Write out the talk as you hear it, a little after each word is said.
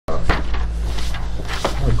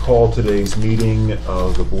call today's meeting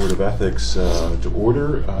of the Board of Ethics to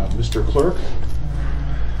order. Mr. Clerk?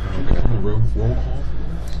 Okay, roll call.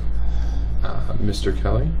 Mr.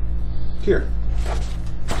 Kelly? Here.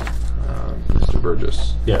 Mr.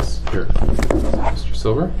 Burgess? Yes, here. Mr.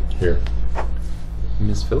 Silver? Here.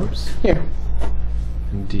 Ms. Phillips? Here.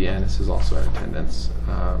 And Deannis is also in attendance.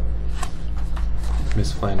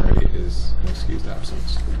 Ms. Flannery is an excused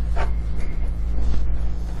absence.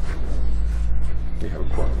 We have a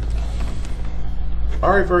quorum.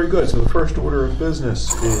 All right, very good. So the first order of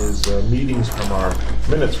business is minutes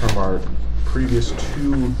from our previous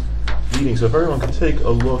two meetings. So if everyone could take a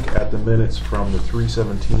look at the minutes from the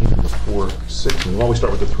 317 and the 416. Why don't we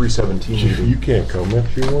start with the 317 meeting? You can't comment.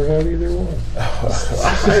 You weren't at either one. I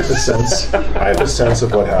have a sense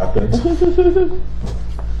of what happened.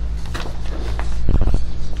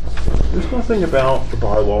 There's nothing about the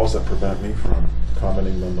bylaws that prevent me from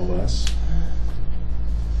commenting nonetheless.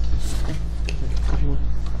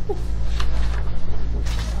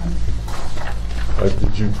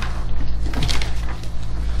 Did you?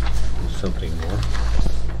 Something more?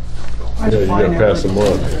 Yeah, you gotta pass them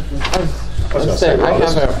on. I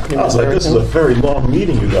was like, this is a very long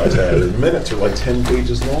meeting you guys had. The minutes are like 10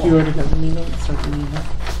 pages long. You already have the meeting? Start the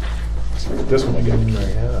meeting. This one again.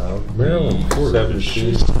 Yeah, Maryland Court.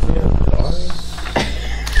 17.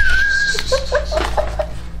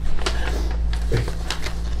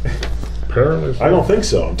 Apparently. I don't think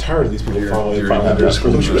so. I'm tired of these people following their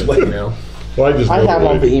disclosures late now. Well, I just I know have that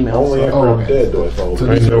all the emails. Only after I'm dead do I follow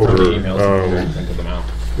I them. know her. Printed them out.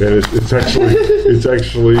 And it's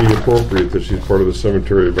actually appropriate that she's part of the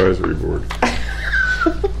Cemetery Advisory Board.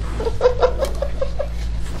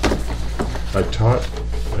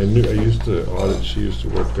 I used to audit, she used to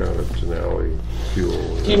work down at Denali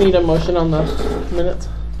Fuel. Do you need a motion on the minutes?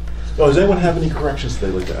 Oh, does anyone have any corrections they'd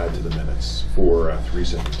like to add to the minutes for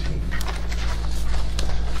 317?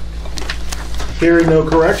 Hearing no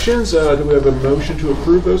corrections, do we have a motion to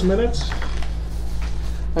approve those minutes?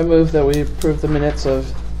 I move that we approve the minutes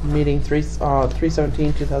of meeting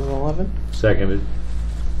 3/17/2011. Seconded.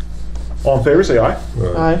 All in favor, say aye.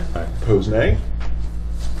 Aye. Opposed, nay.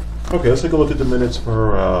 Okay, let's take a look at the minutes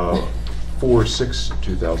for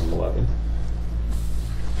 4/6/2011.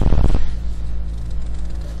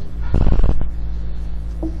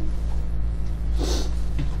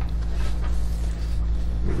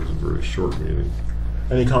 It was a very short meeting.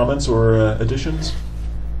 Any comments or additions?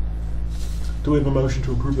 Do we have a motion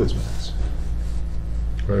to approve those minutes?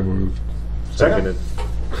 I moved. Second.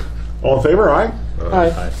 All in favor, aye. Aye.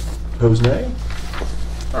 Aye. Opposed, nay.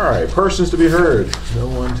 All right, persons to be heard. No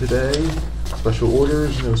one today. Special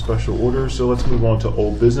orders, no special orders. So let's move on to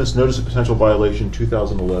old business. Notice of potential violation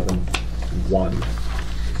 2011-1.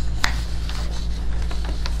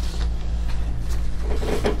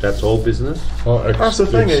 That's old business? That's the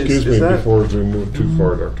thing, Excuse is me, that- before we move too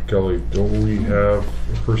far, Dr. Kelly, don't we have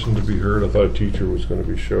a person to be heard? I thought a teacher was going to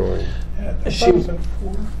be showing.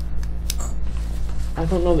 I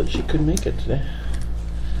don't know that she could make it today.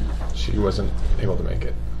 She wasn't able to make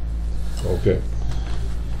it. Okay.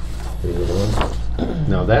 Moving on.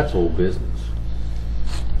 No, that's old business.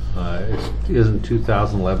 Isn't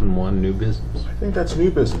 2011-1 new business? I think that's new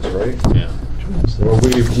business, right? Yeah. Well,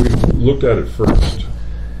 we looked at it first.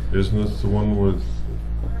 Isn't this the one with,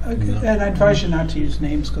 Okay, and I advise you not to use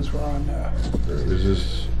names because we're on, is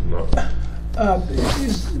this not?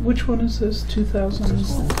 which one is this, 2000?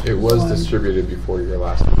 It was distributed before your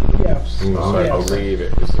last meeting. Yes. Mm, So I Yes. believe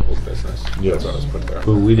it was the old business. Yes. That's what was put there.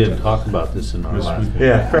 But we didn't talk about this in our Yes, last we- meeting.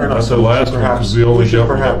 Yeah, fair enough. That's the So last one, because we only should dealt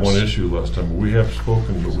with that perhaps- one issue last time. We have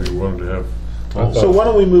spoken, but we wanted to have. So why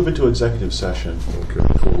don't we move into executive session Okay.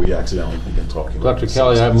 before we accidentally begin talking about Dr. this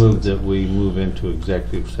Kelly, I nonsense. move that we move into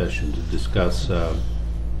executive session to discuss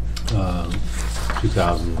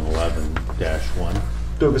 2011-1.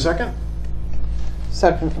 Do we have a second?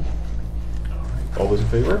 Second. All those in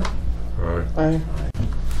favor? All right. Aye.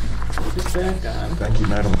 Thank you,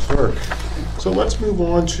 Madam Clerk. So let's move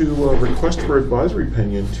on to request for advisory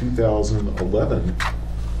opinion 2011-1.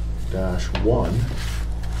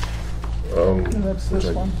 That's this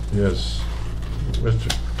one. Yes.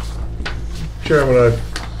 Mr. Chairman,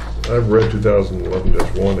 I've read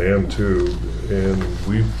 2011-1 and 2, and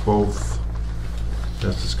we've both,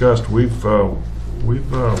 as discussed, we've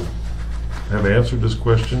have answered this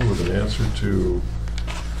question with an answer to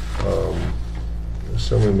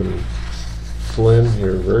Assemblyman Flynn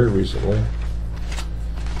here very recently.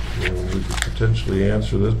 And we could potentially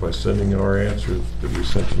answer this by sending our answer that we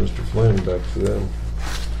sent to Mr. Flynn back to them.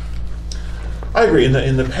 I agree.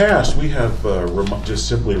 In the past, we have just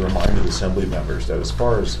simply reminded assembly members that as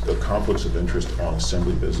far as the conflicts of interest on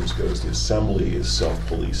assembly business goes, the assembly is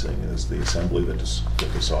self-policing. It is the assembly that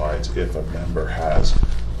decides if a member has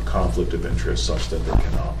a conflict of interest such that they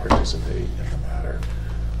cannot participate in the matter.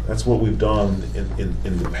 That's what we've done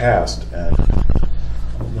in the past, and I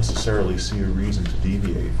don't necessarily see a reason to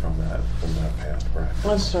deviate from that past practice.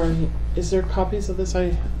 I'm sorry, is there copies of this?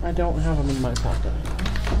 I don't have them in my pocket.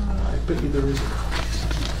 I bet you there is a copy.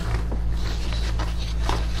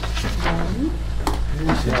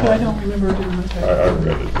 I don't remember it in my I packet.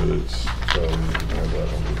 read it, but it's, that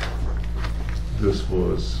one. This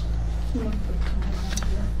was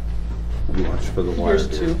You watch for the wire. Here's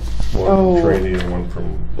two. one Oh. from Trainee and one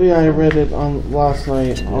from. Yeah, I read it on last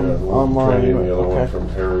night on Yeah, one from online. Trainee and the other one Okay. from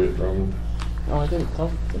Harriet Drummond. Oh, I think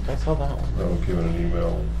I saw that one. That one came in an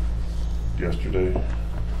email yesterday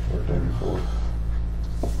or the day before.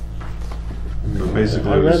 But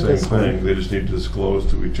basically, I the read same this one. thing, they just need to disclose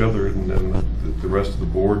to each other, and then the rest of the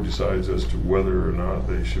board decides as to whether or not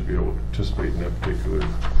they should be able to participate in that particular.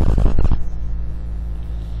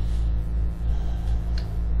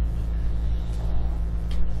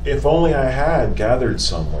 If only I had gathered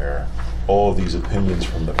somewhere all of these opinions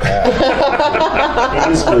from the past,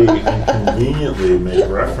 easily and conveniently make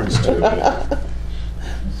reference to it.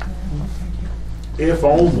 If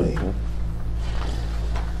only.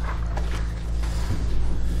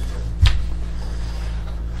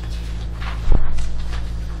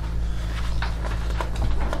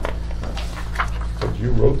 But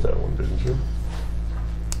you wrote that one, didn't you?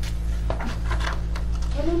 I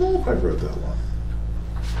don't know if I wrote that one.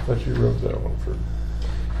 I thought you wrote that one for.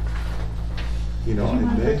 You know, I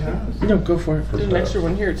may have. No, go for it. For There's an that. extra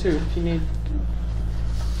one here too, if you need.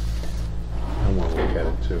 I want to look at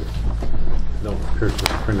it too. No, Chris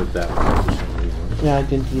has printed that one for some reason. Yeah, I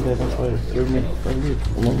didn't either. That's why it threw me.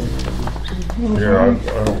 Here,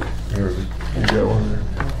 here, you got one there?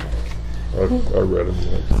 I read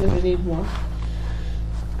them. Do we need more?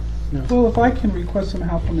 Well, if I can request some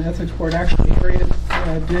help from the ethics board, actually, Harriet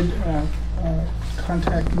did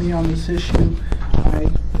contact me on this issue. I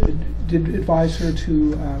did advise her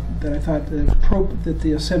to that I thought that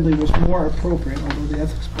the assembly was more appropriate, although the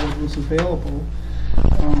ethics board was available,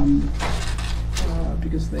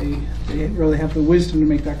 because they really have the wisdom to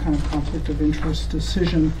make that kind of conflict of interest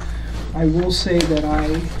decision. I will say that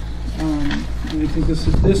I think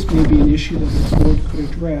this may be an issue that the board could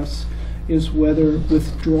address, is whether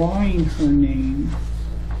withdrawing her name,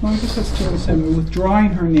 well, I guess that's still the same,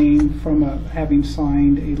 withdrawing her name from having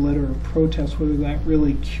signed a letter of protest, whether that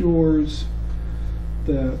really cures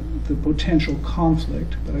the potential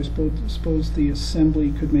conflict. But I suppose the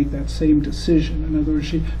assembly could make that same decision. In other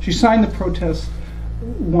words, she signed the protest.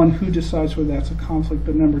 One, who decides whether that's a conflict?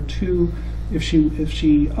 But number two, if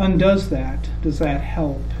she undoes that, does that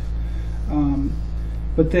help?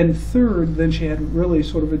 But then third, then she had really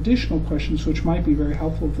sort of additional questions, which might be very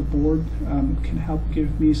helpful if the board can help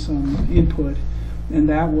give me some input. And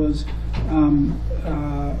that was,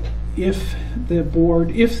 if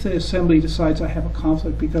the assembly decides I have a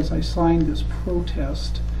conflict because I signed this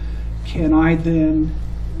protest, can I then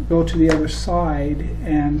go to the other side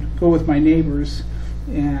and go with my neighbors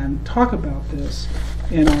and talk about this?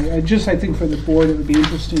 And I think for the board it would be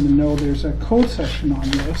interesting to know there's a code section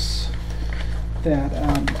on this. That,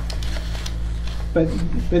 but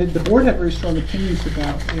the board had very strong opinions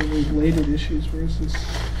about related issues. Where is this?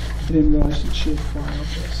 I didn't realize that she had filed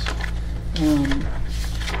this.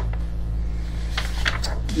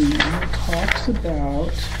 It talks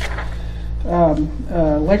about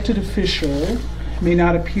elected official may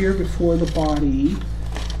not appear before the body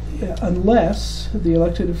unless the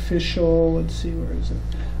elected official, let's see, where is it,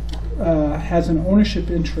 has an ownership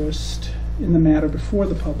interest in the matter before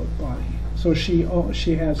the public body. So she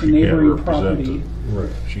has a neighboring property. Right.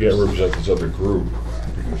 She can't represent this other group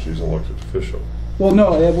because she's an elected official. Well,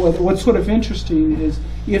 no. What's sort of interesting is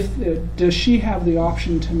does she have the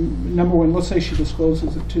option to, number one, let's say she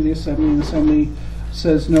discloses it to the assembly, and the assembly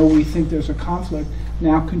says no, we think there's a conflict.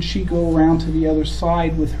 Now, can she go around to the other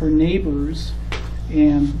side with her neighbors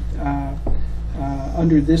and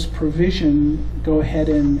under this provision go ahead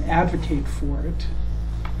and advocate for it?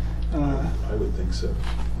 I would think so.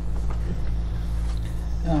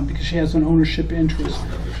 Because she has an ownership interest.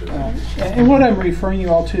 And what I'm referring you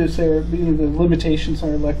all to is the limitations on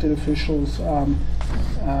elected officials'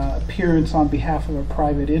 appearance on behalf of a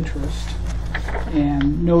private interest.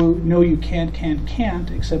 And no, you can't,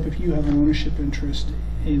 except if you have an ownership interest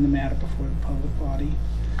in the matter before the public body.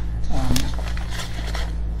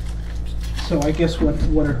 So I guess what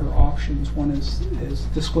are her options? One is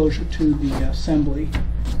disclosure to the assembly,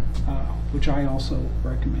 which I also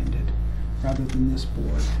recommended, rather than this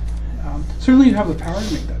board. Certainly you have the power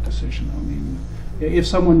to make that decision. I mean, if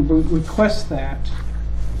someone requests that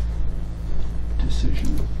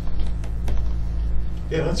decision.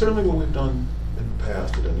 Yeah, that's certainly what we've done in the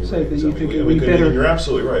past at any So rate. that So, you I think mean, it would be and better- you're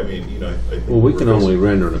absolutely right. I mean, you know, I think. Well, we we're can only basically-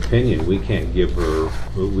 render an opinion. We can't give her,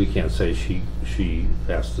 we can't say she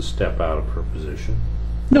has to step out of her position.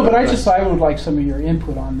 No, but I would like some of your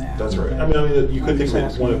input on that. That's right. And I mean, you I'm could think just of it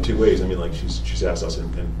asking. one of two ways. I mean, like she's asked us, and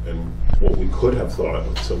what we could have thought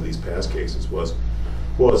with some of these past cases was,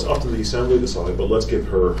 well, it's up to the assembly to decide, but let's give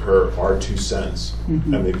her our 2 cents,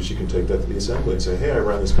 Mhm. and maybe she can take that to the assembly and say, hey, I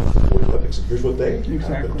ran this kind of ethics, and here's what they happen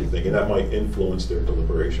Exactly. to think, and that might influence their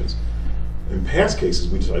deliberations. In past cases,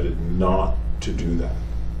 we decided not to do that.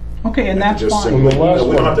 Okay, and to that's just say, fine. Well, the last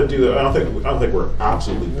we don't one- have to do that. I don't think we're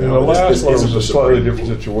absolutely bound. And the This last one isn't was a the slightly Supreme different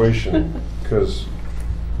Court. situation, because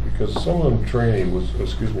someone training was,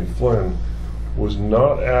 Flynn, was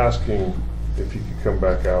not asking if he could come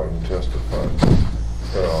back out and testify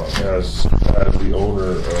as the owner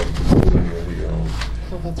of the building that he owned.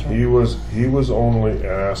 Oh, that's He was only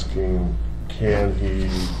asking, can he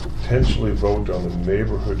potentially vote on the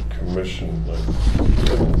neighborhood commission,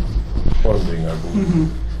 funding, I believe. Mhm.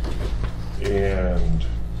 And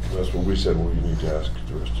that's what we said, well, you need to ask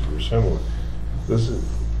the rest of your assembly. This is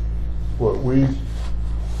what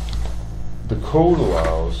the code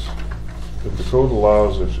allows,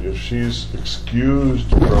 if she's excused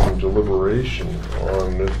from deliberation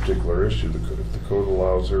on this particular issue, if the code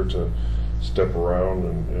allows her to step around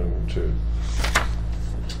and to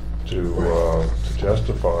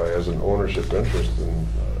testify as an ownership interest, then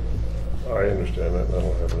I understand that, and I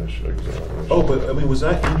don't have an issue. I guess I don't have an issue. Oh, but I mean, was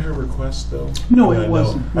that in her request though? No, I mean, it I know-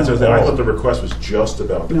 wasn't. That's No. what I thought the request was just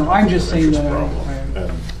about the No, I'm just conflict of saying interest that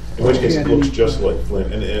problem. In which case, Yeah, it I looks didn't- just like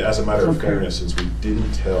Flynn. And as a matter of Okay. fairness, since we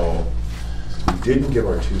didn't give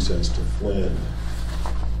our 2 cents to Flynn,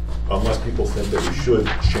 unless people think that we should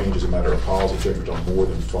change as a matter of policy, which I'm more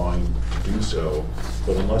than fine to do so,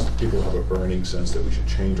 but unless people have a burning sense that we should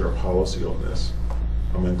change our policy on this,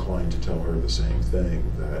 I'm inclined to tell her the same thing,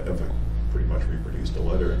 that, in fact, pretty much reproduced a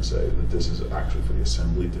letter and say that this is actually for the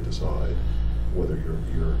assembly to decide whether your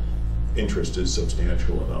interest is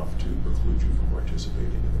substantial enough to preclude you from participating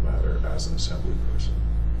in the matter as an assembly person.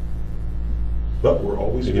 But we're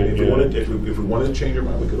always, if we wanted to change our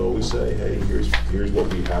mind, we could always say, hey, here's what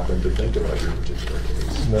we happen to think about your particular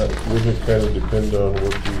case. Now, wouldn't it kind of depend on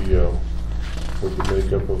what the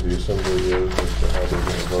makeup of the assembly is, as to how they're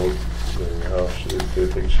going to vote, and how if they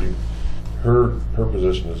think her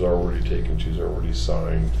position is already taken, she's already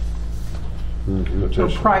signed the Your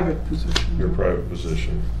petition. private position. Your private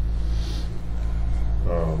position.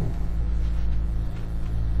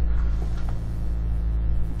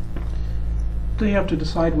 They have to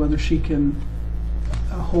decide whether she can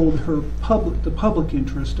hold the public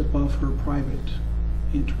interest above her private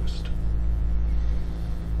interest.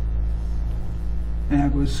 And I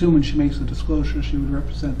would assume when she makes the disclosure, she would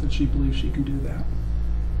represent that she believes she can do that.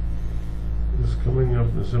 It's coming up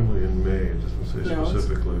in assembly in May, it doesn't say No, it's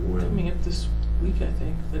specifically when. Coming up this week, I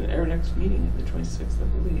think, our next meeting at the 26th, I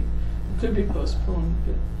believe. It could be postponed,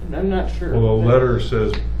 but and I'm not sure. Well, the but- letter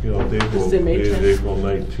says, Does it make sense? April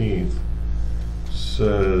 19th,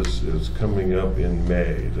 says it's coming up in May,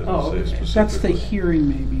 it Oh, doesn't okay. say specifically. That's the hearing,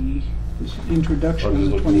 maybe, this introduction I'm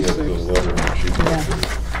on just the looking at the 26th. letter that she Yeah. sent.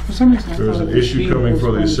 For some reason, I There's thought an it was issue being coming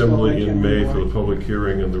for the postponed, so I assembly can't in May remember for the why. public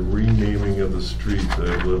hearing and the renaming of the street that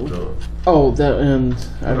I've lived on. Oh, that, and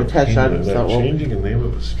I've attached items that will, Changing the name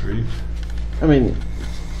of a street? I mean,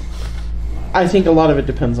 I think a lot of it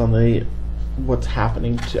depends on what's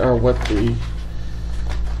happening to, or what the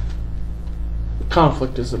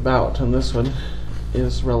conflict is about, and this one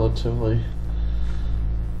is relatively,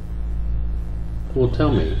 Well,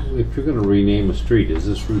 tell me, if you're gonna rename a street, is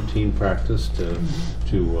this routine practice to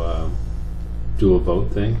do a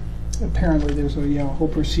vote thing? Apparently, there's a whole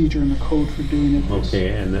procedure in the code for doing it. Okay,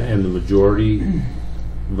 and the majority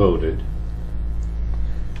voted.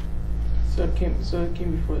 So it came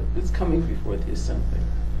before, it's coming before the assembly.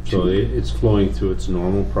 So it's flowing through its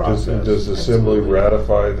normal process. Does the assembly Absolutely.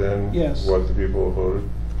 ratify then Yes. what the people have voted?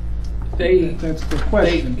 That's the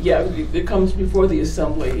question. It comes before the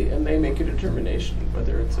assembly and they make a determination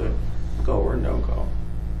whether it's a go or no go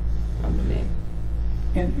on the name.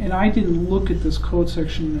 And I didn't look at this code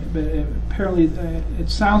section, but apparently it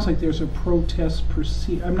sounds like there's a protest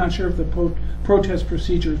procedure. I'm not sure if the protest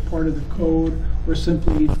procedure is part of the code or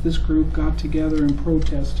simply this group got together and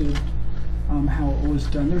protested. how it was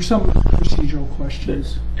done. There's some procedural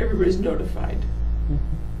questions. Everybody's notified.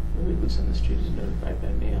 Everybody who lives on the street is notified by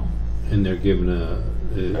mail. And they're given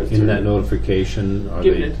in certain- that notification, are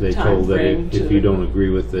Given a they time told that frame if to- you don't agree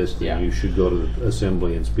with this, Yeah. then you should go to the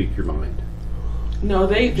assembly and speak your mind? No,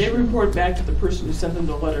 they report back to the person who sent them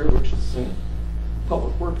the letter, which is in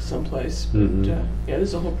Public Works someplace. But, Mhm. yeah,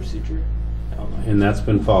 there's a whole procedure outlined. And that's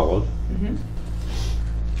been followed? Mhm.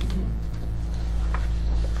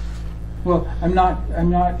 Well, I'm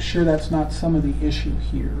not sure that's not some of the issue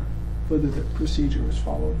here, whether the procedure was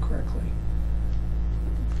followed correctly.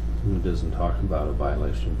 It doesn't talk about a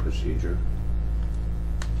violation procedure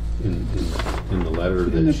in the letter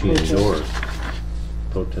In the that she protest. endorsed,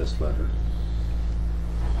 protest letter.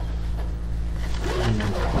 Rename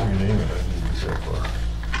it, I didn't get that far.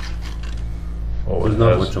 Oh, There's it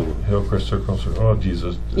not has much over- Hillcrest Circle, oh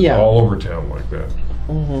Jesus, it's Yeah. all over town like that.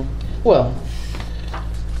 Well,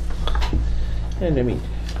 and I mean,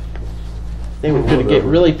 they were gonna get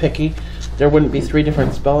really picky. There wouldn't be 3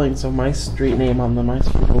 different spellings of my street name on my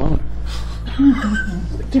street alone.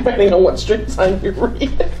 Depending on what street sign you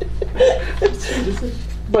read.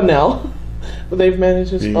 Bunnell. But they've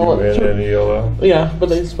managed to spell it. B-U-N-N-E-L-L? Yeah, but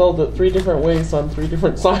they spelled it 3 different ways on 3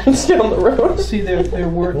 different signs down the road. See, there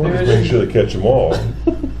Well, just make sure they catch them all.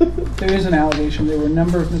 is an allegation. There were a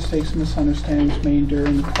number of mistakes and misunderstandings made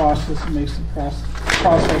during the process that makes the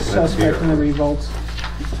process suspect in the revolts.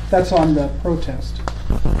 That's on the protest.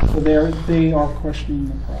 So they are questioning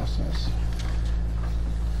the process.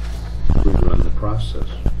 We run the process.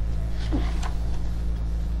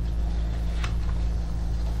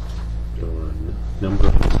 There were a number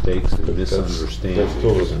of mistakes and But misunderstandings. that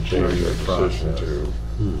still doesn't change during the our decision process. to.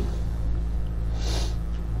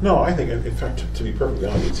 No, I think, in fact, to be perfectly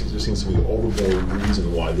honest, it just seems to me all the more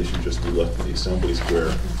reason why this should just be left to the assemblies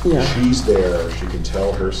where Yeah. she's there, she can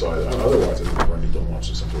tell her side. Otherwise, I think Brandy don't want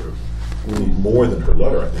some sort of, we need more than her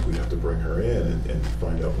letter. I think we have to bring her in and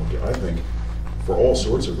find out what, I think, for all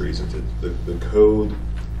sorts of reasons, the code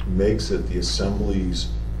makes it the assembly's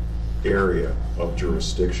area of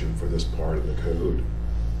jurisdiction for this part of the code.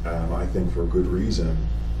 I think for good reason,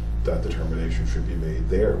 that determination should be made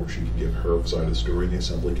there, where she can give her side of the story, and the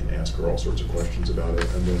assembly can ask her all sorts of questions about it,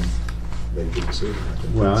 and then make the decision. I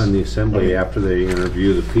think Well, that's- and the assembly, I mean, after they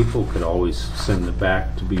interview the people, could always send it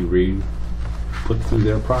back to be put through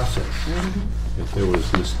their process. If there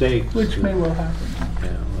was mistakes. Which may well happen. Yeah,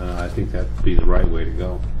 well, I think that'd be the right way to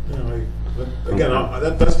go. you know,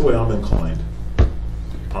 that's the way I'm inclined.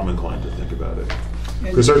 I'm inclined to think about it.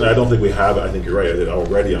 Because certainly, I don't think we have, I think you're right, that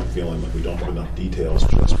already I'm feeling like we don't have enough details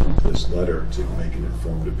just from this letter to make an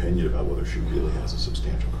informed opinion about whether she really has a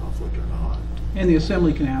substantial conflict or not. And the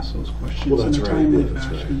assembly can ask those questions Well, in a that's right, timely yeah, that's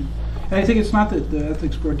fashion. And I think it's not that the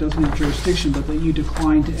ethics board doesn't have jurisdiction, but that you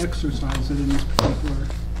decline to exercise it in this particular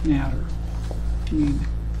matter. I mean,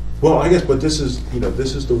 Well, I guess, but this is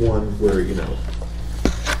the one where,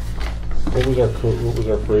 What was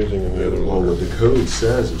our phrasing in the other well, what letter? the code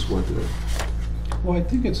says is what well, I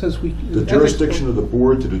think it says we. the jurisdiction of the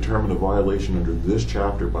board to determine a violation under this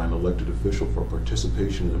chapter by an elected official for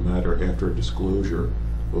participation in a matter after a disclosure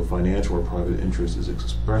of a financial or private interest is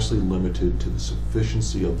expressly limited to the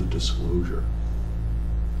sufficiency of the disclosure.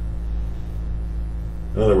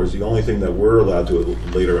 In other words, the only thing that we're allowed to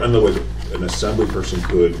later, in other words, an assembly person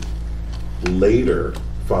could later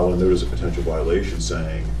file a notice of potential violation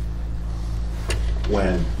saying,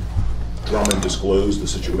 when Drummond disclosed the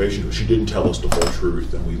situation, she didn't tell us the whole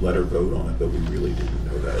truth, and we let her vote on it, but we really didn't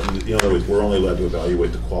know that. And, in other words, we're only allowed to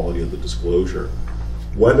evaluate the quality of the disclosure.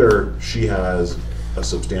 Whether she has a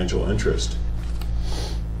substantial interest.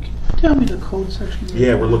 Tell me the code section.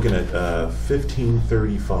 Yeah, we're looking at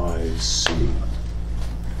 1535C.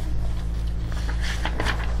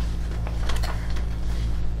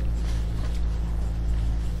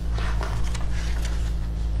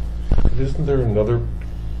 Isn't there another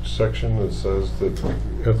section that says that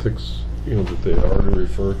ethics, that they are to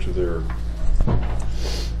refer to their,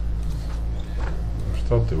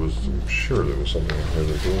 I'm sure there was something in here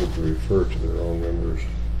that they were to refer to their own members.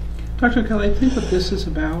 Dr. Kelly, I think what this is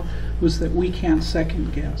about was that we can't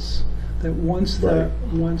second guess. That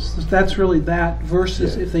that's really that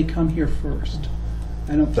versus Yeah. if they come here first.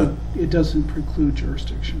 I don't think, it doesn't preclude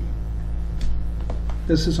jurisdiction.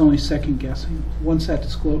 This is only second guessing. Once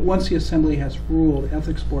the assembly has ruled,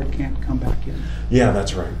 ethics board can't come back in. Yeah,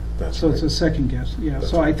 that's right. That's So right. it's a second guess, yeah. That's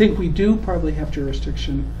So I right. think we do probably have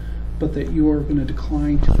jurisdiction, but that you're going to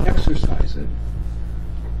decline to exercise it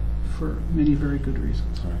for many very good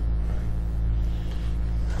reasons. Right.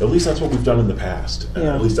 At least that's what we've done in the past. And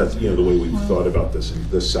Yeah. at least that's, the way we've thought about this in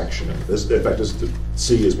this section. And this, in fact, this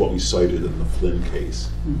C is what we cited in the Flynn case.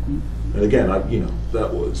 And again,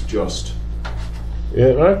 that was just, Yeah,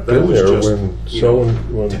 and I've That been was there just,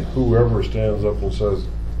 when whoever stands up and says,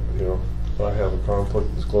 I have a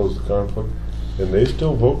conflict, disclose the conflict, and they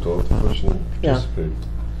still vote to let the person Yeah. participate.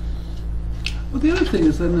 Well, the other thing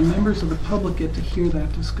is then the members of the public get to hear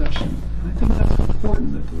that discussion. And I think that's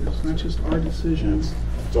important, that there's not just our decisions.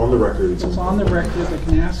 it's on the record. It's on the record, they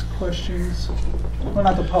can ask questions, well,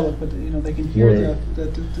 not the public, but, they can hear Right. the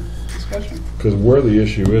discussion. Because where the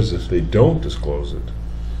issue is, if they don't disclose it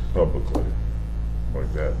publicly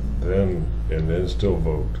like that, then still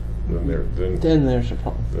vote, then Then there's a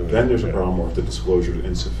problem. Then there's a problem where if the disclosure is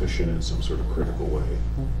insufficient in some sort of critical way.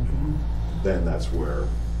 Then that's where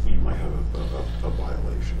you might have a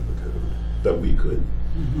violation of the code that we could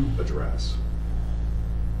address.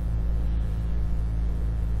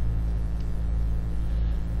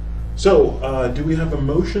 So, do we have a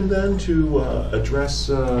motion then to address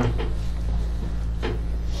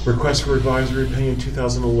request for advisory opinion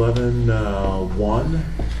 2011-1?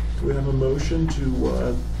 Do we have a motion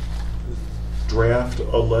to draft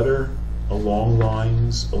a letter along the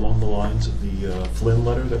lines of the Flynn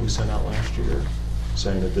letter that we sent out last year,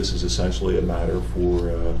 saying that this is essentially a matter for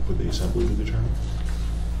the Assembly to determine?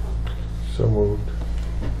 so moved.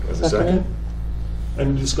 As a second?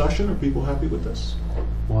 Any discussion? Are people happy with this?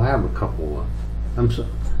 Well, I have a couple. I'm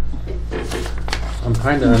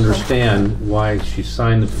trying to understand why she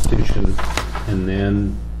signed the petition and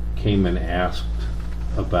then came and asked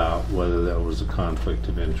about whether there was a conflict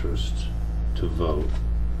of interest to vote.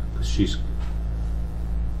 'Cause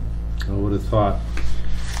I would have thought,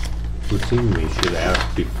 it would seem to me she'd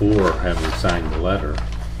asked before having signed the letter.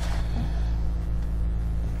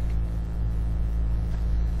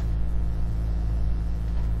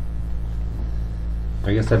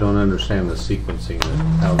 I guess I don't understand the sequencing of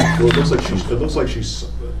how Well, it looks like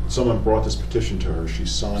someone brought this petition to her, she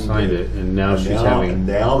signed it. and now she's having. And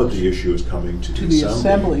now that the issue is coming to To the the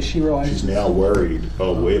assembly, she realizes. she's now worried,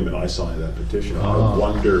 oh, wait a minute, I signed that petition. I Oh.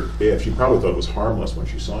 wonder if, she probably thought it was harmless when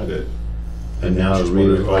she signed it. And now she's it's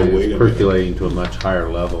wondering, oh, wait a minute. percolating to a much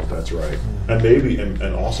higher level. That's right. And maybe, and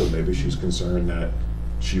also maybe she's concerned that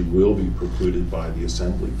she will be precluded by the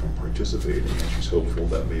assembly from participating, and she's hopeful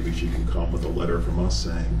that maybe she can come with a letter from us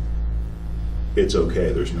saying, it's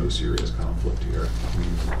okay, there's no serious conflict here.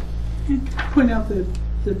 Point out that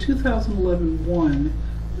the 2011-1,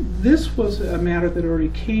 this was a matter that already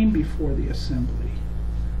came before the assembly.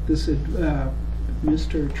 This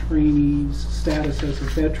Mr. Trainey's status as a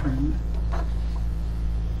veteran.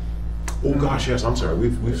 Oh, gosh, yes, I'm sorry,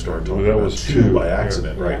 we've started talking That about was two two, by yeah.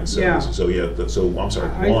 accident, right? And Yeah. so I'm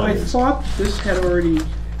sorry, I one is. thought this had already,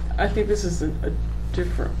 I think this is a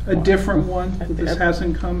different. a different one, I that this think-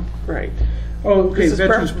 hasn't come. Right, Oh, okay, This is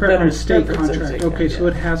Veterans Preference State representing, Contract, okay, so yeah.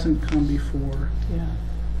 it hasn't come before. yeah.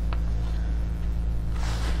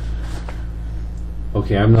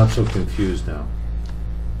 Okay, I'm not so confused now.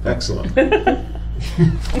 Excellent.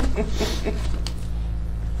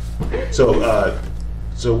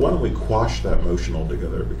 So why don't we quash that motion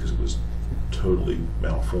altogether, because it was totally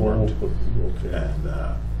malformed. Okay. And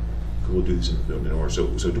we'll do these in order. So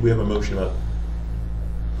do we have a motion about,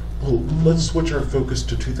 well, let's switch our focus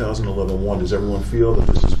to 2011-1. Does everyone feel that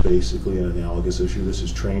this is basically an analogous issue? This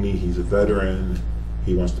is Trainey, he's a veteran,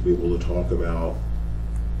 he wants to be able to talk about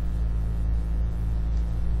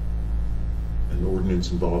an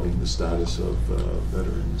ordinance involving the status of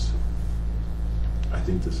veterans. I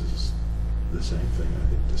think this is the same thing. I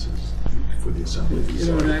think this is for the assembly to You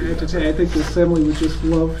know, and I have to decide. say, I think the assembly would just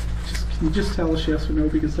love, can you just tell us yes or no,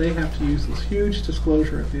 because they have to use this huge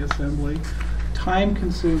disclosure at the assembly. Time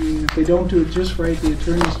consuming, if they don't do it just right, the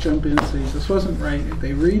attorneys jump in and say, this wasn't right, if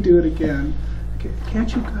they redo it again,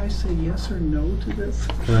 can't you guys say yes or no to this?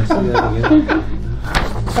 Can I see that again?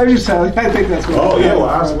 I'm just telling you, I think that's what. Oh, they're yeah, well,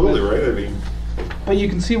 coming from, absolutely, right? I mean, But you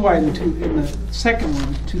can see why in the second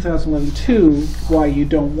one, 2011-2, why you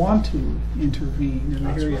don't want to intervene in the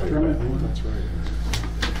that's Harriet right. Drummond I think one. that's right.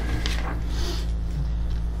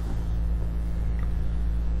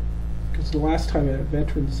 Because the last time a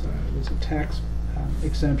veterans, was a tax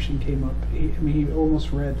exemption came up, he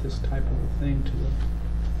almost read this type of a thing to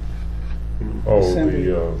Oh, Assembly. if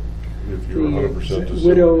you're 100% the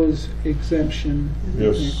widow's exemption.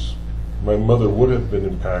 Yes, my mother would have been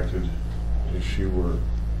impacted if she were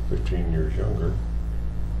 15 years younger.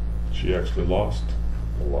 She actually lost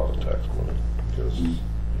a lot of tax money because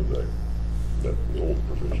of that old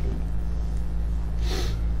provision.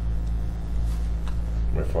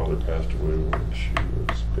 My father passed away when she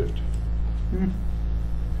was 50. Hmm.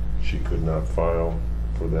 she could not file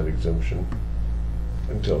for that exemption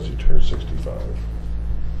until she turned 65.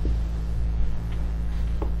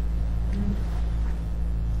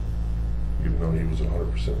 Even though he was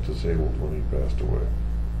 100% disabled when he passed away.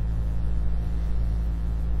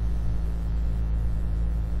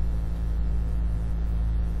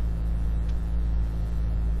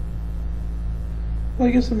 Well,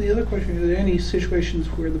 I guess then the other question, are there any situations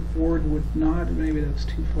where the board would not, maybe that's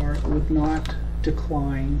too far, would not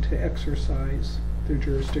decline to exercise their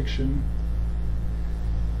jurisdiction?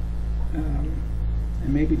 And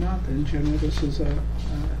maybe not, then generally this is a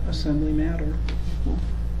assembly matter.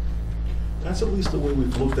 That's at least the way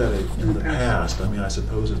we've looked at it in the past. I mean, I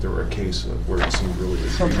suppose if there were a case where it seemed really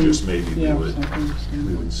egregious, maybe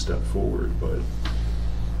we would step forward, but.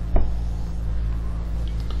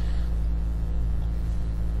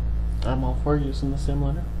 I'm all for using the same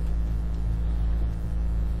letter.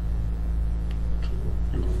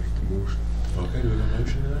 You want to make the motion? Okay, do we have a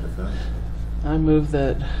motion to that effect? I move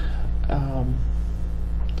that,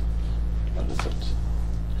 what is it?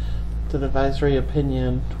 That advisory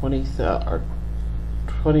opinion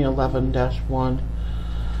 2011-1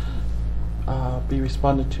 be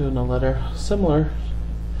responded to in a letter similar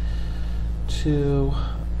to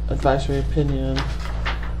advisory opinion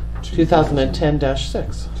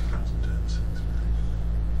 2010-6.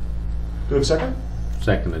 Do we have a second?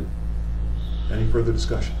 Seconded. Any further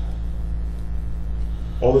discussion?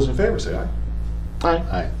 All those in favor say aye. Aye.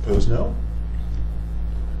 Aye. Opposed, no.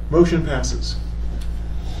 Motion passes.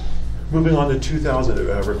 Moving on to 2000,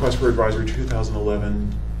 request for advisory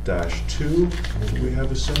 2011-2. Do we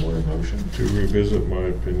have a similar motion? To revisit my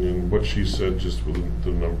opinion, what she said, just with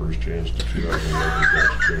the numbers changed to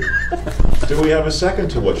 2011-2. Do we have a second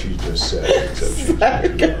to what she just said? Except she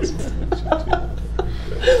said 2011-2.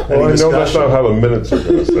 Well, I know that's not how the minutes are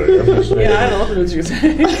going to say. I'm just saying. Yeah, I don't know what you're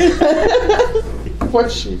saying.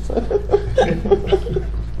 What she said.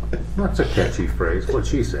 That's a catchy phrase, what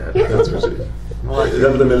she said. That's what she said.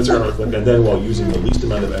 Then the minutes are going to reflect, and then while using the least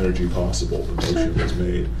amount of energy possible, the motion was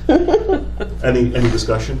made. Any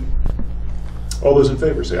discussion? All those in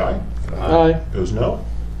favor say aye. Aye. Opposed, no.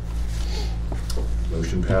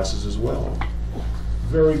 Motion passes as well.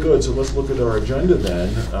 Very good, so let's look at our agenda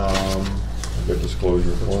then. The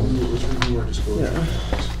disclosure form. Let's review our disclosure Yeah.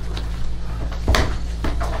 forms.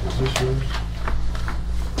 Is this yours?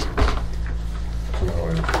 No, I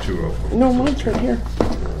have two of them. No, mine's right here.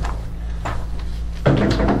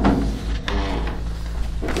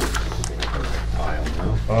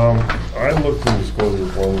 I looked in disclosure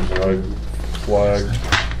forms and I flagged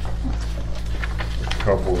a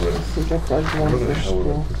couple that. I think I flagged one Where the for hell would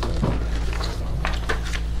I school. put that?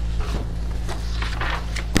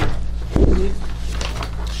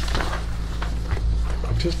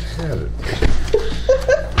 I just had it.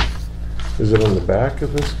 Is it on the back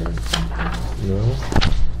of this one? No.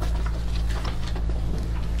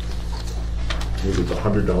 Was it the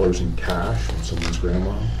 $100 in cash from someone's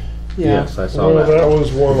grandma? Yeah. Yes, I saw Well, that that.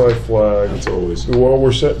 was one I flagged. That's always. Well,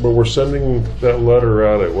 we're sending that letter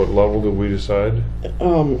out at what level did we decide?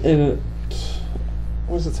 Was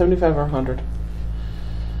it 75 or 100?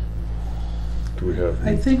 Do we have?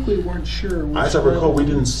 I think we weren't sure. As I recall, we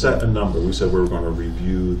didn't set a number. We said we were going to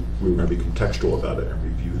review, we were going to be contextual about it and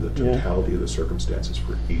review the Yeah. totality of the circumstances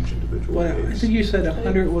for each individual Well, I case. think you said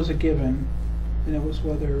 100 was a given, and it was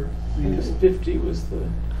whether, I mean, And 50 was the,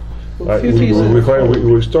 well, 50 is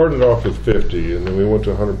We started off with 50 and then we went to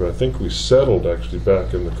 100, but I think we settled actually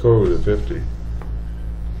back in the code at 50.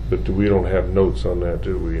 But we don't have notes on that,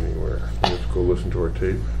 do we, anywhere? We have to go listen to our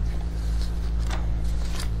tape.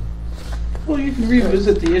 Well, you can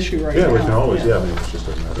revisit the issue right now. Yeah, we can always, yeah, I mean, it's just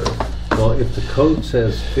a matter of. Well, if the code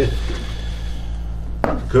says 50,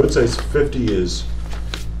 Code says 50 is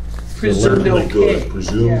Presumed preliminarily good, okay.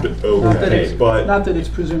 presumed Yeah. Not that okay, it's- but. Not that it's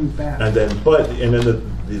presumed bad. And then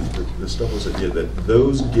the stuff was that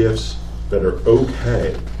those gifts that are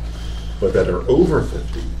okay, but that are over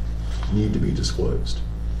 50, need to be disclosed.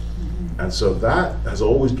 And so that has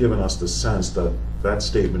always given us the sense that that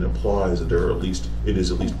statement implies that it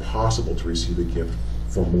is at least possible to receive a gift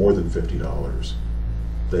for more than $50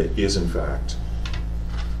 that is in fact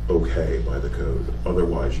okay by the code.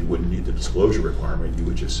 Otherwise, you wouldn't need the disclosure requirement. You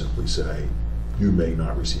would just simply say, you may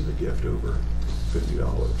not receive a gift over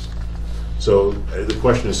 $50. So the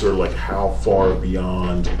question is sort of like how far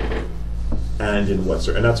beyond and in what,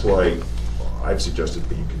 and that's why I've suggested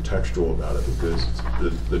being contextual about it, because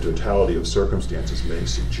the totality of circumstances may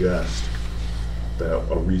suggest that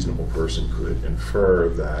a reasonable person could infer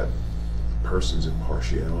that person's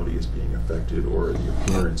impartiality is being affected or the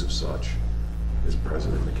appearance of such is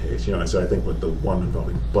present in the case. You know, and so I think with the one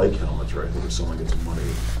involving bike helmets, right, I think if someone gets money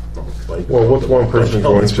from a bike. Well, what's one bike person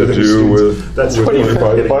helmets going to for their do students, with that's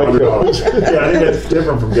 25 getting bike $100. helmets? Yeah, I think that's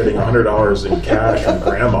different from getting $100 in cash from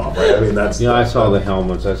grandma, right? I mean, that's. I saw the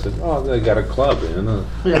helmets, I said, oh, they got a club in.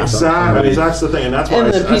 Exactly, that's the thing, and that's why.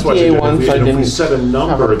 And the that's why I PTA said ones, if I we didn't set a have a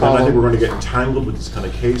number, then I problem. think we're going to get entangled with these kind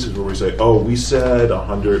of cases where we say, oh, we said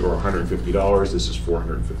 $100 or $150. This is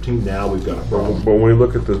 $415. Now we've got a problem. But when we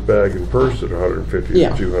look at this bag and purse at $150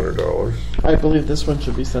 Yeah. to $200, I believe this one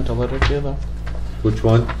should be sent a letter to, though. Which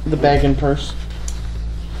one? The bag and purse.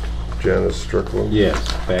 Janice Strickland. Yes,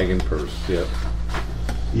 bag and purse, yep.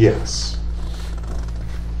 Yes.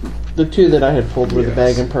 The two that I had pulled were the Yes.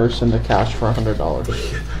 bag and purse and the cash for $100.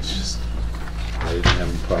 Yeah, that's just. I didn't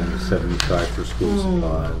have a problem with 75 for school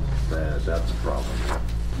supplies. That's a problem.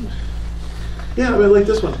 Yeah, I mean, like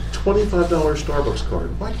this one, $25 Starbucks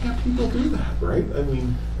card. Why can't people do that, right? I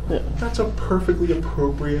mean, Yeah. that's a perfectly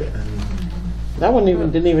appropriate and That one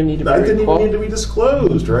didn't even need to be that didn't even recalled. need to be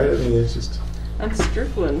disclosed, right? I mean, it's just. On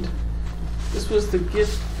Strickland, this was the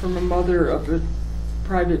gift from a mother of a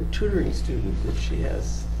private tutoring student that she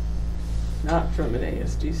has, not from an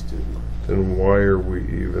ASD student. Then why are we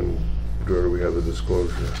even, where do we have the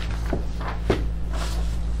disclosure?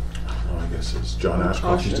 Oh, I guess as John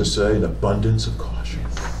Ashcroft used to say, an abundance of caution.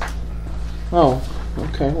 Oh,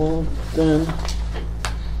 okay, well, then,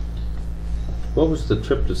 What was the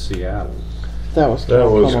trip to Seattle? that was That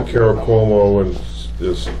was Cuomo. Carol Cuomo, and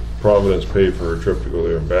this Providence paid for her trip to go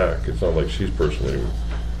there and back. It's not like she's personally.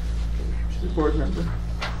 She's a board member.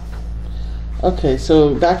 Okay,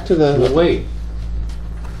 so back to Well, the, wait.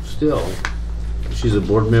 Still, she's a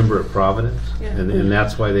board member at Providence? Yeah. And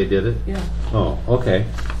that's why they did it? Yeah. Oh, okay,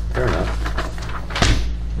 fair enough.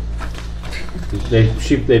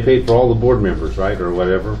 They paid for all the board members, right, or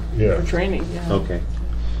whatever? Yeah. For training, yeah. Okay.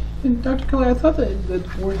 And Dr. Kelly, I thought that the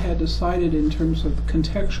board had decided in terms of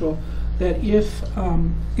contextual that if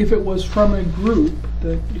it was from a group,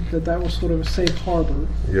 that was sort of a safe harbor.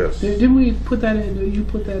 Yes. Didn't we put that in, you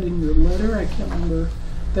put that in your letter? I can't remember.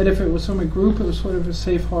 That if it was from a group, it was sort of a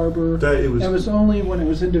safe harbor. That it was. It was only when it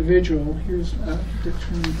was individual. Here's Dick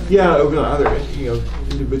Turner. Yeah, either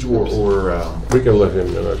individual or We can let him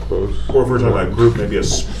in, I suppose. or if we're talking about a group, maybe I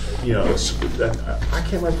can't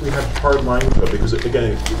remember if we had hard language though, because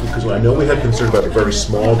again, because I know we had concern about a very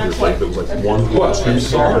small group, like it was like one or two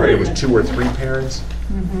parents, it was 2 or 3 parents.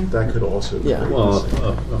 That could also. be Yeah. very Well,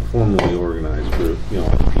 concerning. a formally organized group,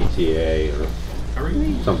 PTA or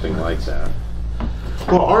something like that.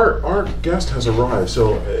 Well, our guest has arrived,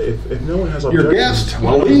 so if no one has objections, Your guest?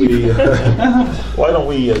 why don't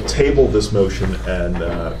we table this motion and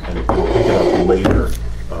pick it up later,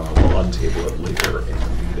 we'll untable it later in the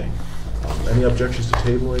meeting. Any objections to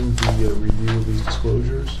tabling the review of these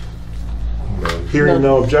disclosures? Hearing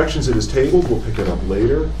no objections, it is tabled, we'll pick it up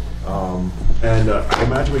later. And I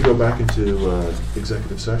imagine we go back into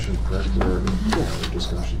executive session, correct, for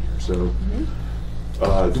discussion here. So,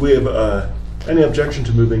 do we have any objection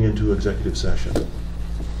to moving into executive session?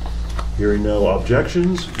 Hearing no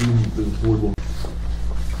objections, the board will.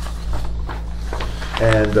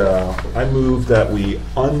 And I move that we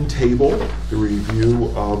untable the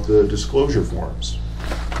review of the disclosure forms.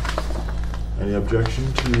 Any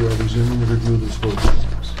objection to resuming the review of the disclosure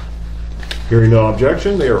forms? Hearing no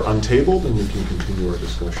objection, they are untabled, and we can continue our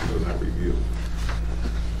discussion of that review.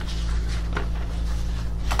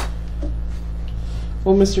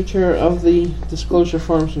 well, Mr. Chair, of the disclosure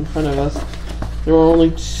forms in front of us, there were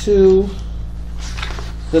only 2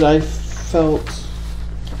 that I felt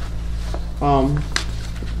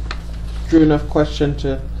drew enough question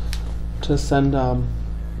to send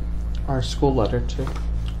our school letter to.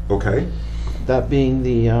 Okay. That being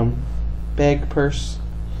the bag purse,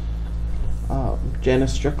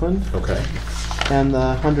 Janice Strickland, Okay. and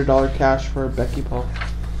the $100 cash for Becky Paul.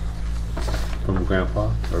 From grandpa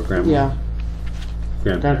or grandma? Yeah,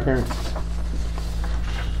 Grandparent. grandparents.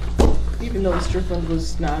 Even though Strickland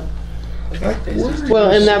was not.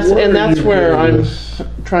 Well, and that's where I'm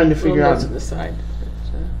trying to figure Well, out. those on the side.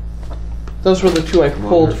 Those were the 2 I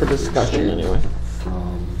pulled for discussion anyway.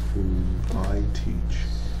 From whom I teach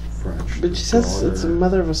French. But she says it's a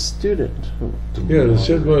mother of a student. Yeah, the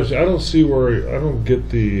said was, I don't see where, I don't get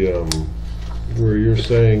the, where you're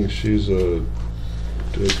saying she's a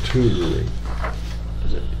tutoring.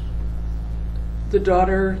 The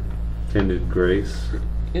daughter Attended Grace.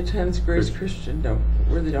 attends Grace Christian,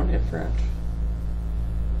 where they don't have French.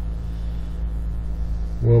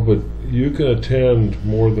 Well, but you can attend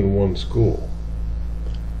more than one school.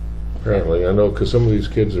 Apparently, I know, because some of these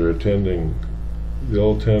kids are attending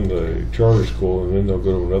they'll attend a charter school and then they'll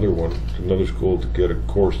go to another school to get a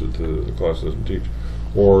course that the class doesn't teach,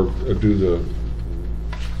 or do the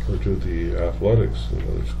athletics in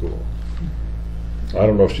another school. I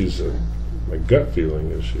don't know if she's, my gut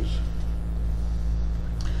feeling is she's.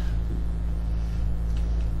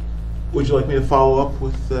 Would you like me to follow up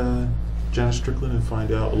with Janice Strickland and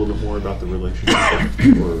find out a little bit more about the relationship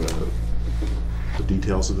or the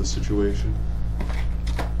details of the situation?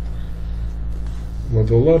 Well,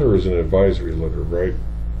 the letter is an advisory letter, right?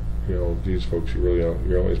 You know, these folks,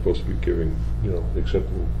 you're only supposed to be giving,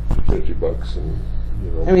 accepting $50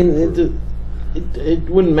 and, I mean, it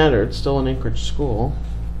wouldn't matter. It's still an Anchorage school.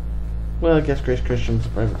 Well, I guess Grace Christian's a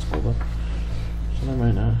private school, though, so they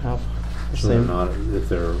might not have the So they're same. not, if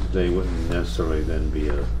they wouldn't necessarily then be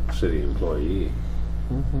a city employee.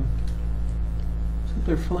 Mhm. So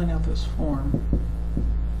they're filling out this form.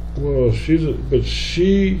 well,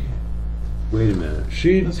 Wait a minute. That's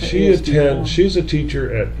an ASD form. she's a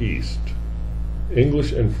teacher at East.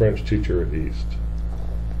 English and French teacher at East.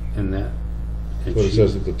 And that, and What it she-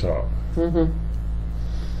 says at the top. Mhm.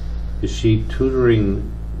 is she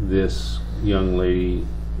tutoring this young lady?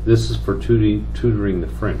 This is for tutoring the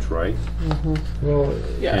French, right? Mhm. Well,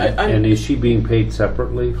 Yeah, And is she being paid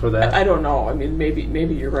separately for that? I don't know. I mean,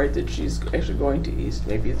 maybe you're right that she's actually going to East.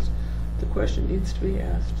 Maybe the question needs to be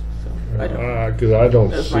asked. So I don't know. because I don't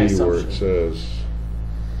That's my see where it assumption. says.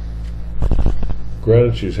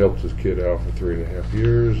 Granted, she's helped this kid out for 3.5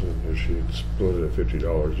 years, and if she had split it at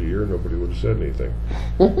 $50 a year, nobody would have said anything.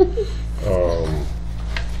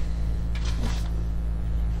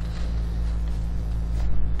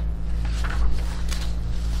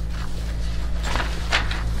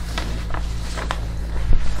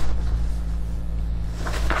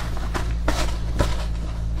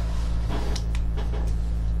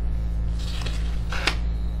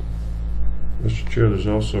 Mr. Chair, there's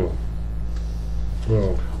also,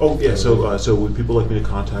 well, Oh, yeah, so would people like me to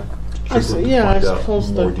contact Strickland to I find out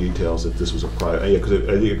suppose more that- details if this was a private, yeah,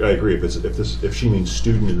 because I agree, if she means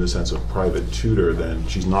student in the sense of private tutor, then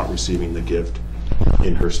she's not receiving the gift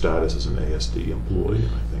in her status as an ASD employee,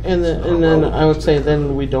 I think. And it's then, not and then relevant I would to say the-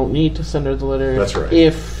 then we don't need to send her the letter. That's right.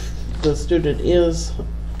 If the student is,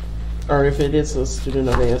 or if it is a student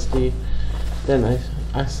of ASD, then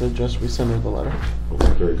I suggest we send her the letter.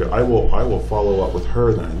 Okay, very good. I will follow up with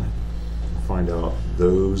her then, find out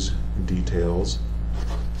those details.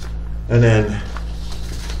 And then,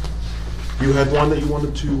 you had one that you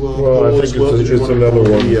wanted to Well, I pull think as well? it's Did you it's wanna another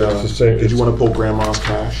pull one. the, It's the same. Did you want to pull Grandma's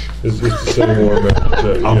cash? It's the same one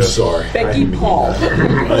that. I'm yeah. sorry. I Becky didn't mean Paul.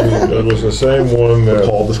 that. It was the same one that.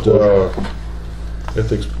 Paul disclosure.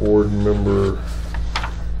 Ethics Board member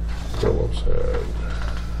Phillips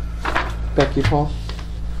had. Becky Paul?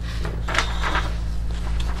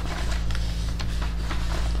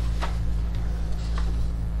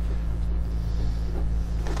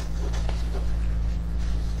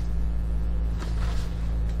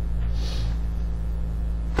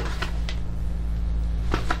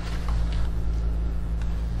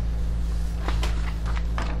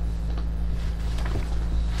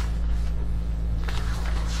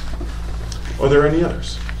 Are there any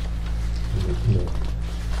others? No.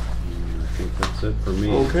 I think that's it for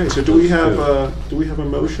me. Okay, so do we Those have two. a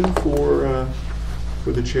motion for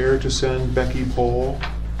the chair to send Becky Paul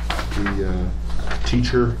the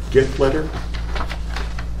teacher gift letter?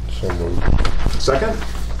 So moved. Second?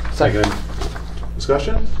 Second.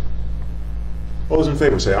 Discussion? All those in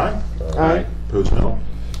favor say aye. Aye. Opposed, no.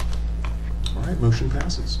 All right, motion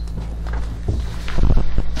passes.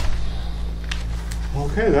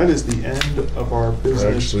 Okay, that is the end of our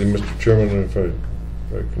business. Actually, Mr. Chairman, if I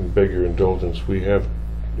can beg your indulgence, it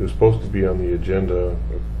was supposed to be on the agenda,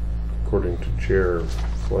 according to Chair,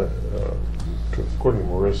 according to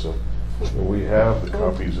Marissa, and we have the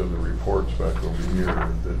copies of the reports back over here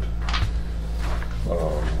that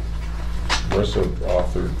Marissa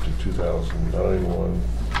authored to 2009 one,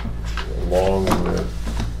 along with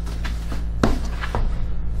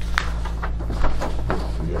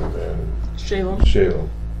the young man, Shalem. Shalem.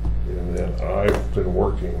 And then I've been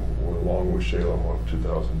working along with Shalem on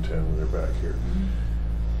 2010 when they're back here.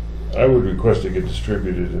 I would request it get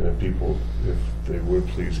distributed, and then people, if they would,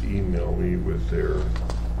 please email me with their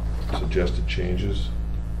suggested changes.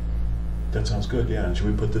 That sounds good, yeah. And should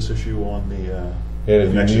we put this issue on the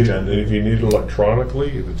And next agenda? if you need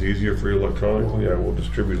electronically, if it's easier for you electronically, I will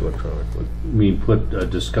distribute electronically. I mean, put a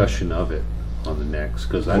discussion of it on the next,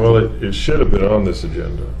 because I. Well, it should have been on this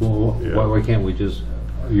agenda. Well, Yeah. why can't we just,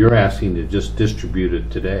 you're asking to just distribute it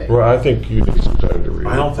today? Well, I think you need some time to read it.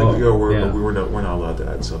 I don't think Oh, we're yeah. not allowed to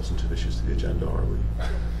add substantive issues to the agenda, are we?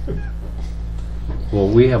 Well,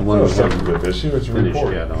 we have one No, we it's not haven't good issue, it's a finished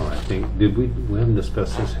report. yet on, I think. Did we haven't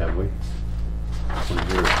discussed this, have we? One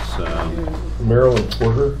here, it's, Maryland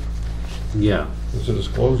Porter, yeah. it's a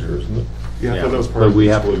disclosure, isn't it? Yeah, I thought that was part But of we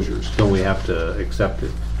the have to- disclosures. Don't we have to accept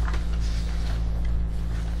it?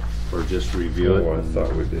 Or just review it? Oh, I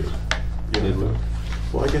thought we did. Yeah, Did we?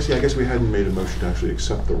 well, I guess we hadn't made a motion to actually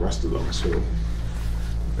accept the rest of them, so.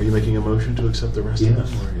 Are you making a motion to accept the rest of them?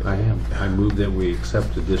 Yes, or- I am. I move that we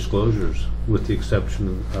accept the disclosures with the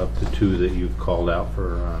exception of the two that you've called out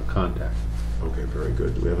for contact. Okay, very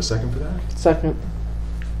good. Do we have a second for that? Second.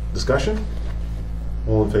 Discussion?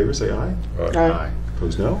 All in favor, say aye. Aye.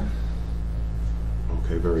 Opposed, no?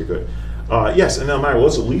 Okay, very good. Yes, and now, Myra,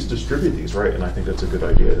 let's at least distribute these, right? And I think that's a good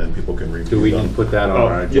idea, then people can review them. Do we can put that on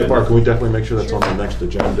our agenda? Yeah, Mark, can we definitely make sure that's on the next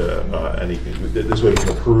agenda? This way we can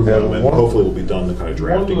approve Yeah, them, and one- hopefully we'll be done the kind of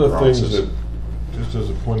drafting One of the things process. that, just as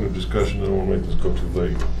a point of discussion, I don't want to make this go too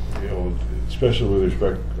late, you know, especially with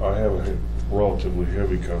respect, I have a relatively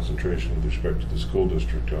heavy concentration with respect to the school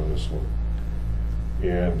district on this one.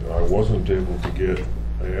 And I wasn't able to get,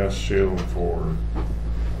 I asked Shailen for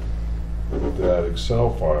that Excel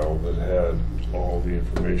file that had all the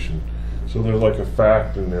information. So there's like a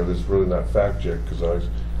fact in there that's really not fact checked, because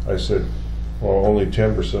I said, well, only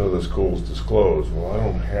 10% of the schools disclose. Well, I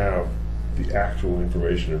don't have the actual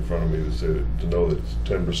information in front of me to say that, to know that it's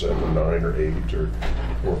 10% or 9 or 8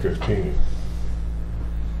 or 15.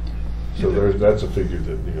 So that's a figure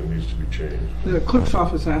that, you know, needs to be changed. The clerk's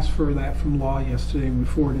office asked for that from law yesterday, and we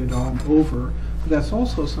forwarded it on over. But that's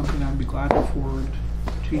also something I'd be glad to forward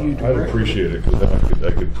to you directly. I'd appreciate it, because then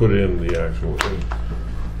I could put in the actual thing.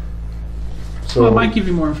 Well, it might give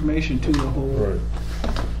you more information too, the whole Right.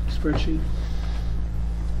 spreadsheet.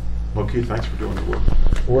 Well, Keith, thanks for doing the work.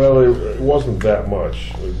 Well, it wasn't that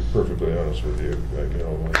much, to be perfectly honest with you. Like, you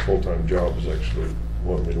know, my full-time job is actually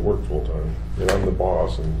wanting me to work full-time. And I'm the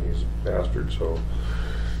boss, and he's a bastard, so.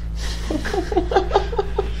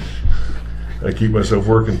 I keep myself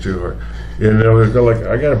working too hard. You know, they're like,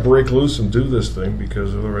 I gotta break loose and do this thing,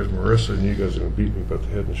 because otherwise Marissa and you guys are gonna beat me about the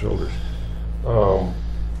head and shoulders.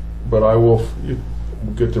 But I will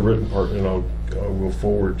get the written part, and I will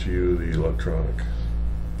forward to you the electronic,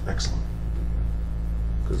 Excellent.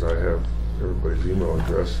 because I have everybody's email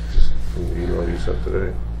address just from the email you sent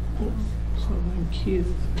today. So thank you.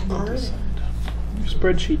 All right.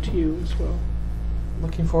 Spreadsheet to you as well.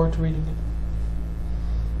 Looking forward to reading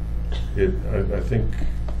it. I think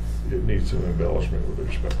it needs some embellishment with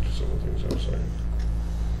respect to some of the things I'm saying.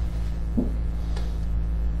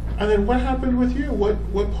 And then what happened with you?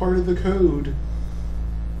 What part of the code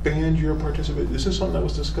banned your participation? Is this something that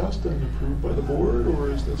was discussed and approved by the board, or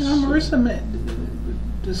is this? Marissa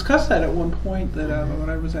discussed that at one point, that when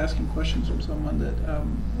I was asking questions from someone, that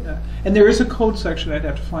and there is a code section, I'd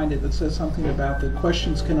have to find it, that says something about the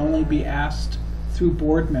questions can only be asked through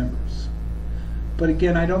board members. But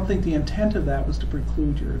again, I don't think the intent of that was to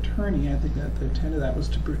preclude your attorney. I think that the intent of that was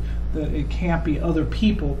that it can't be other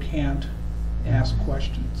people can't ask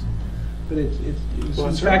questions. But it was Well,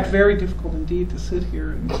 in it's fact certainly- very difficult indeed to sit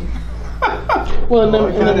here and. Well, Well, no,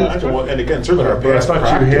 I can imagine. Well, and again, certainly our But I past thought you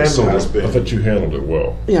practice handled has it. been. I thought you handled it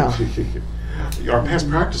well. yeah. Our past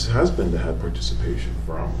practice has been to have participation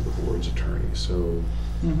from the board's attorney, so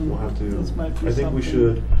we'll have to. This might be I think we something.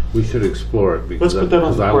 should. We should explore it Let's because put that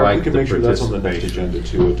on the I board. like We can the make sure that's on the next participation.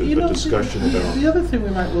 agenda too. You know, The discussion about. The other thing we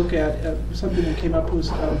might look at, something that came up, was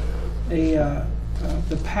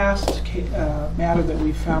the past matter that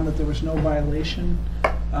we found that there was no violation.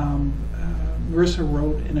 Marissa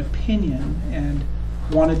wrote an opinion and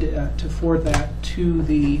wanted to forward that to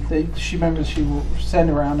she remembers she will send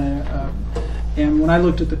around and when I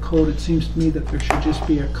looked at the code, it seems to me that there should just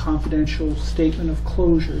be a confidential statement of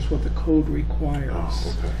closure is what the code requires.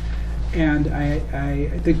 Oh, okay. And I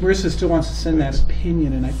think Marissa still wants to send that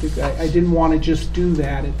opinion, and I think I didn't want to just do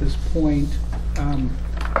that at this point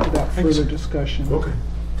without further discussion. Okay.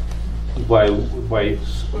 By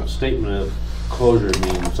statement of closure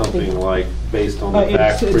means something like based on the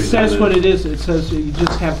facts It presented. says what it is. It says you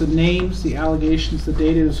just have the names, the allegations, the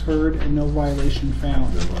data is heard, and no violation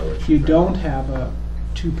found. No violation You found. don't have a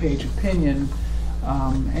two-page opinion,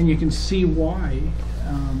 and you can see why.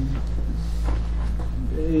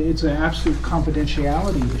 It's an absolute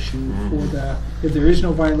confidentiality issue for if there is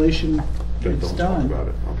no violation, Then it's don't talk done. about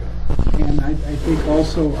it. Okay. And I think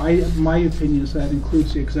also, my opinion is that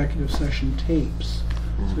includes the executive session tapes.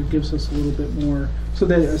 So it gives us a little bit more, so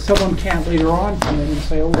that someone can't later on come in and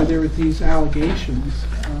say, oh, well, there were these allegations.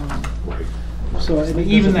 Right. So and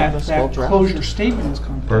even that, Doesn't notice that full closure draft. statement is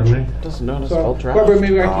confidential. Pardon me? Doesn't notice So, full draft. Barbara,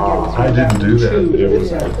 maybe I can get with you I on that didn't do that. too. It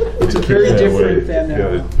was- It's a very that way. different than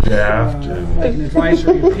Yeah, draft and- like an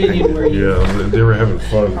advisory opinion where you. Yeah, they were having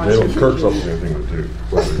fun. They don't, Kirk's not anything to do.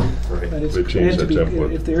 But it's They changed meant to that be,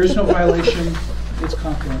 template. if there is no violation, it's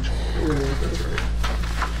confidential.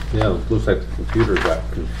 Yeah, it looks like the computer got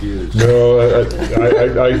confused. No,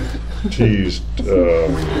 I teased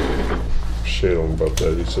Shalem about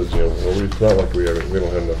that. He says, well, it's not like we don't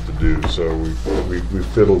have enough to do, so we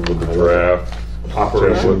fiddled with the draft.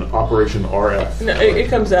 Operation RF. No, it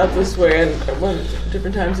comes out this way, and when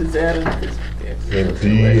different times it's added. And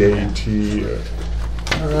DAT,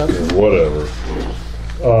 whatever.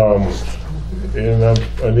 And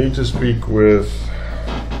I need to speak with,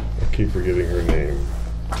 I keep forgetting her name.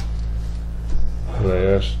 And I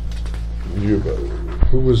asked you about,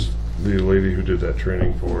 who was the lady who did that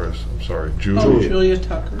training for us? I'm sorry, Oh, Julie. Julia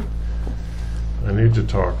Tucker. I need to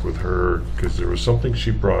talk with her because there was something she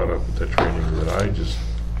brought up at that training that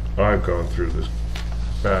I've gone through this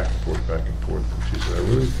back and forth. And she said, I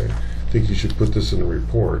really think you should put this in a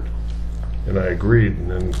report. And I agreed, and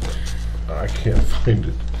then I can't find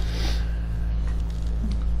it.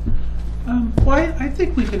 Well, I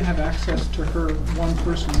think we can have access to her, one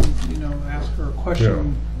person, ask her a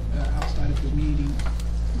question outside of the meeting.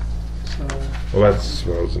 So, Well, that's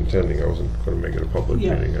what I was intending. I wasn't going to make it a public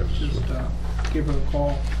yeah, meeting. I just just, give her a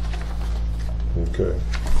call. okay.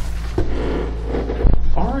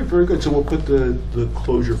 All right, very good. So we'll put the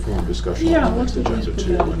closure form discussion Yeah, on the let's next at least agenda put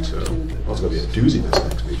too. that in And there, so, too. well, it's gonna be a doozy this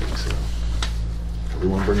next meeting, so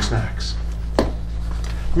everyone bring snacks.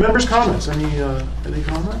 Members' comments. Any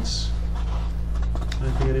comments?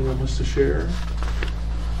 Anything anyone wants to share?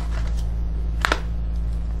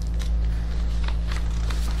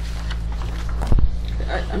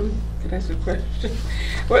 Can I ask a question?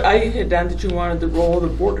 Well, I had down that you wanted the role of the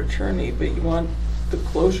board attorney, but you want the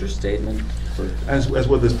closure statement? As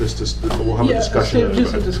well as this, we'll have a Yeah, discussion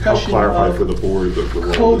just a of how discussion clarify of for the board the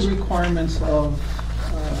role Code of this. requirements of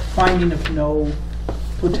finding of no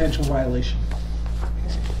potential violation.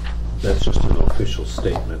 That's just an official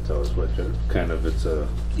statement, though, is what kind of, it's a,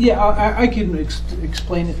 Yeah, I can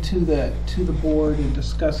explain it to the board and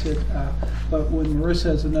discuss it, but when Marissa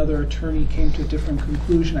as another attorney came to a different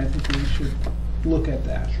conclusion, I think we should look at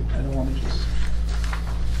that. I don't want to just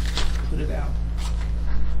put it out.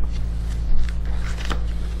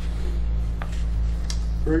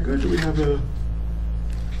 Very good. Do we have a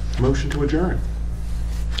motion to adjourn?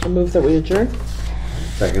 I move that we adjourn.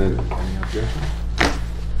 seconded. Any objection?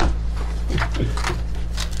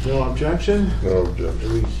 No objection? No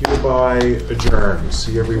objection. We hereby adjourn.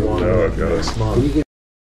 See everyone Now I've got it. next month.